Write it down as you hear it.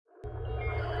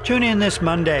Tune in this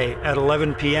Monday at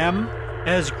 11 p.m.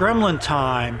 as Gremlin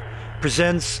Time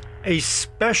presents a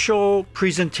special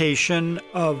presentation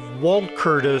of Walt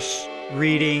Curtis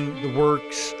reading the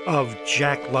works of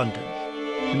Jack London.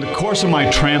 In the course of my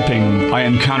tramping, I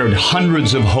encountered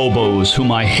hundreds of hobos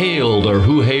whom I hailed or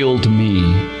who hailed me,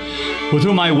 with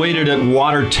whom I waited at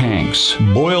water tanks,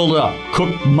 boiled up,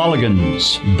 cooked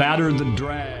mulligans, battered the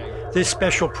drag. This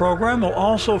special program will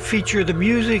also feature the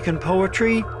music and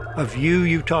poetry of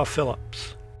Utah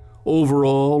Phillips. Over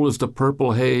all is the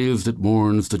purple haze that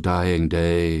mourns the dying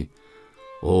day.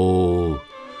 Oh,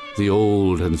 the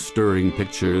old and stirring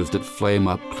pictures that flame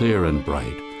up clear and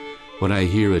bright when I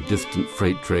hear a distant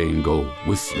freight train go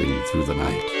whistling through the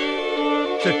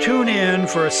night. So tune in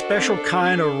for a special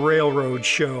kind of railroad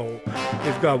show.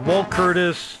 We've got Walt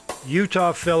Curtis,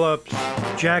 Utah Phillips,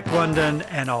 Jack London,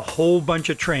 and a whole bunch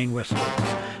of train whistlers.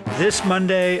 This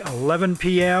Monday, 11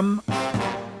 p.m.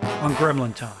 on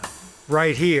Gremlin Time,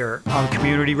 right here on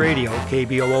Community Radio,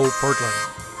 KBOO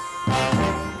Portland.